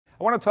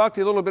I want to talk to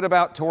you a little bit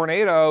about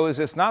tornadoes.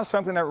 It's not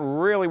something that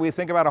really we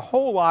think about a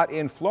whole lot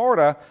in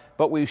Florida,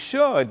 but we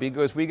should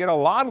because we get a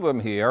lot of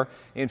them here.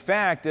 In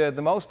fact, the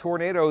most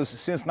tornadoes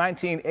since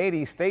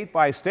 1980, state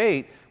by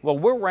state. Well,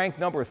 we're ranked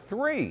number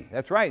 3.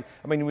 That's right.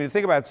 I mean, when you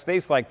think about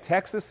states like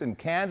Texas and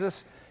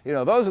Kansas,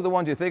 those are the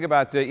ones you think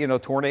about,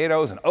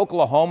 tornadoes, and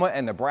Oklahoma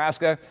and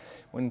Nebraska.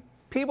 When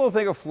people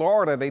think of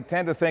Florida, they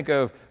tend to think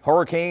of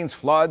hurricanes,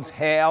 floods,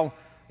 hail,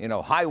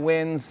 high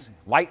winds,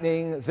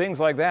 lightning, things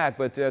like that.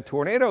 But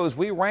tornadoes,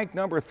 we rank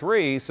number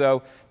 3,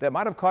 so that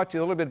might have caught you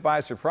a little bit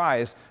by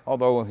surprise.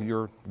 Although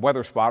you're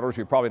weather spotters,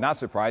 you're probably not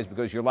surprised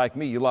because you're like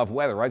me, you love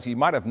weather, right? So you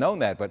might have known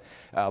that, but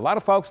a lot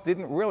of folks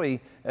didn't really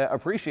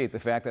appreciate the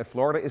fact that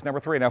Florida is number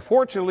 3. Now,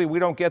 fortunately, we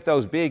don't get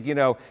those big,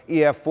 EF4,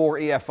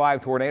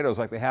 EF5 tornadoes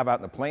like they have out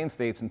in the Plain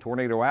States in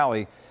Tornado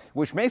Alley,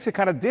 which makes it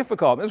kind of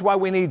difficult. This is why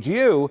we need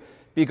you,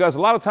 because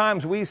a lot of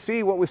times we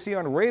see what we see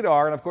on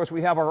radar, and of course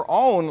we have our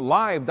own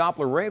live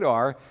Doppler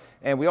radar,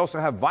 and we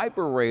also have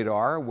Viper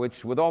radar,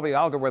 which with all the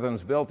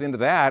algorithms built into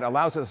that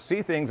allows us to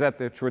see things that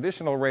the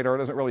traditional radar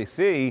doesn't really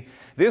see.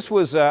 This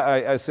was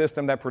a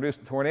system that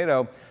produced a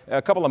tornado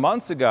a couple of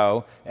months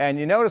ago, and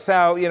you notice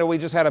how we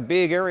just had a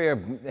big area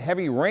of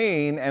heavy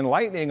rain and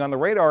lightning on the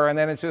radar, and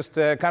then it just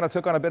kind of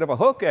took on a bit of a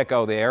hook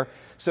echo there.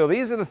 So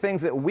these are the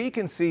things that we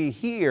can see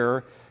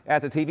here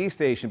at the TV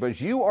station,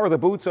 but you are the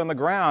boots on the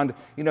ground.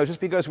 Just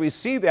because we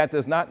see that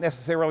does not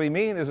necessarily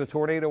mean there's a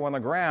tornado on the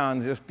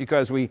ground, just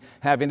because we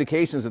have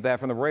indications of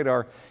that from the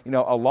radar,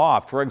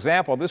 aloft. For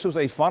example, this was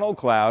a funnel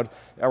cloud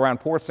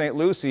around Port St.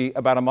 Lucie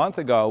about a month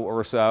ago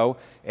or so,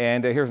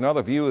 and here's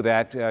another view of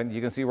that.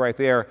 You can see right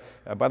there.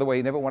 By the way,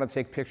 you never want to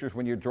take pictures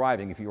when you're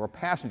driving. If you're a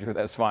passenger,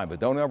 that's fine, but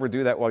don't ever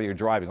do that while you're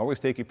driving. Always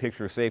take your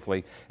pictures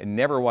safely and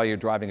never while you're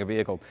driving a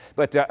vehicle.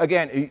 But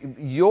again,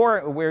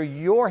 where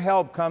your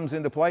help comes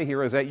into play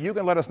here is that you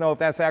can let us know if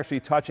that's actually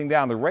touching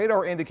down. The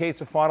radar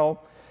indicates a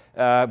funnel,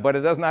 but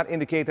it does not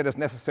indicate that it's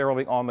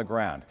necessarily on the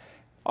ground.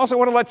 Also, I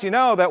want to let you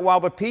know that while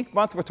the peak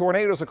month for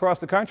tornadoes across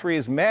the country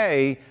is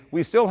May,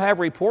 we still have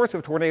reports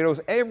of tornadoes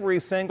every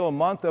single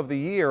month of the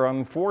year.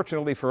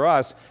 Unfortunately for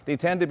us, they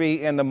tend to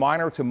be in the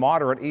minor to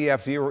moderate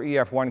EF0 or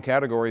EF1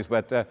 categories,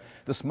 but the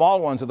small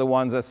ones are the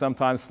ones that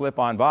sometimes slip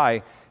on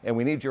by, and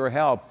we need your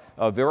help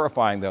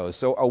verifying those.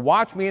 So a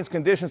watch means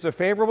conditions are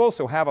favorable,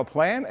 so have a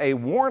plan. A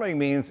warning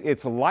means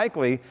it's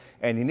likely,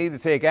 and you need to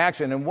take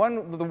action. And one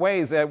of the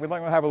ways that we're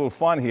going to have a little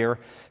fun here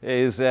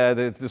is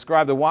to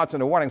describe the watch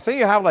and the warning. Say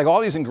you have like all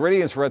these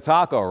ingredients for a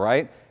taco,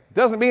 right?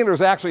 Doesn't mean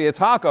there's actually a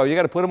taco. You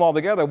got to put them all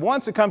together.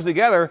 Once it comes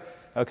together,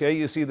 okay,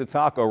 you see the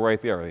taco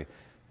right there. The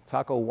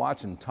taco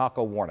watch and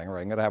taco warning,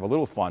 right? I'm going to have a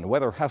little fun. The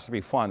weather has to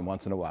be fun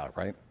once in a while,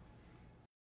 right?